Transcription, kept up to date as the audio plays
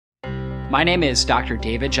My name is Dr.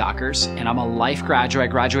 David Jockers, and I'm a life graduate. I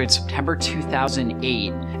graduated September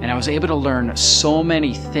 2008, and I was able to learn so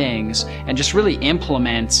many things and just really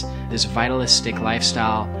implement this vitalistic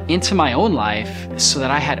lifestyle into my own life so that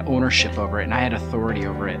I had ownership over it and I had authority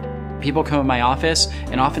over it. People come in my office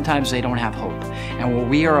and oftentimes they don't have hope. And what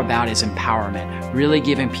we are about is empowerment, really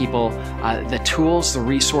giving people the tools, the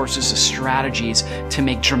resources, the strategies to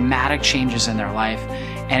make dramatic changes in their life,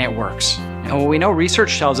 and it works. And what we know,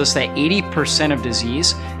 research tells us that 80% of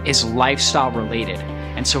disease is lifestyle related.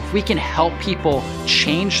 And so if we can help people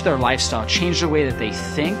change their lifestyle, change the way that they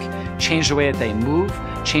think, change the way that they move,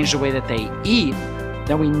 change the way that they eat,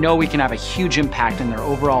 then we know we can have a huge impact in their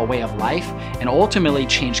overall way of life and ultimately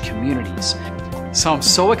change communities. So I'm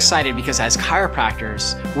so excited because as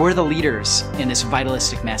chiropractors, we're the leaders in this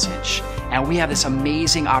vitalistic message. And we have this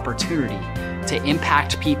amazing opportunity to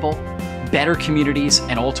impact people, better communities,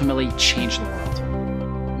 and ultimately change the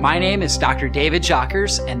world. My name is Dr. David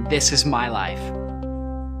Jockers, and this is my life.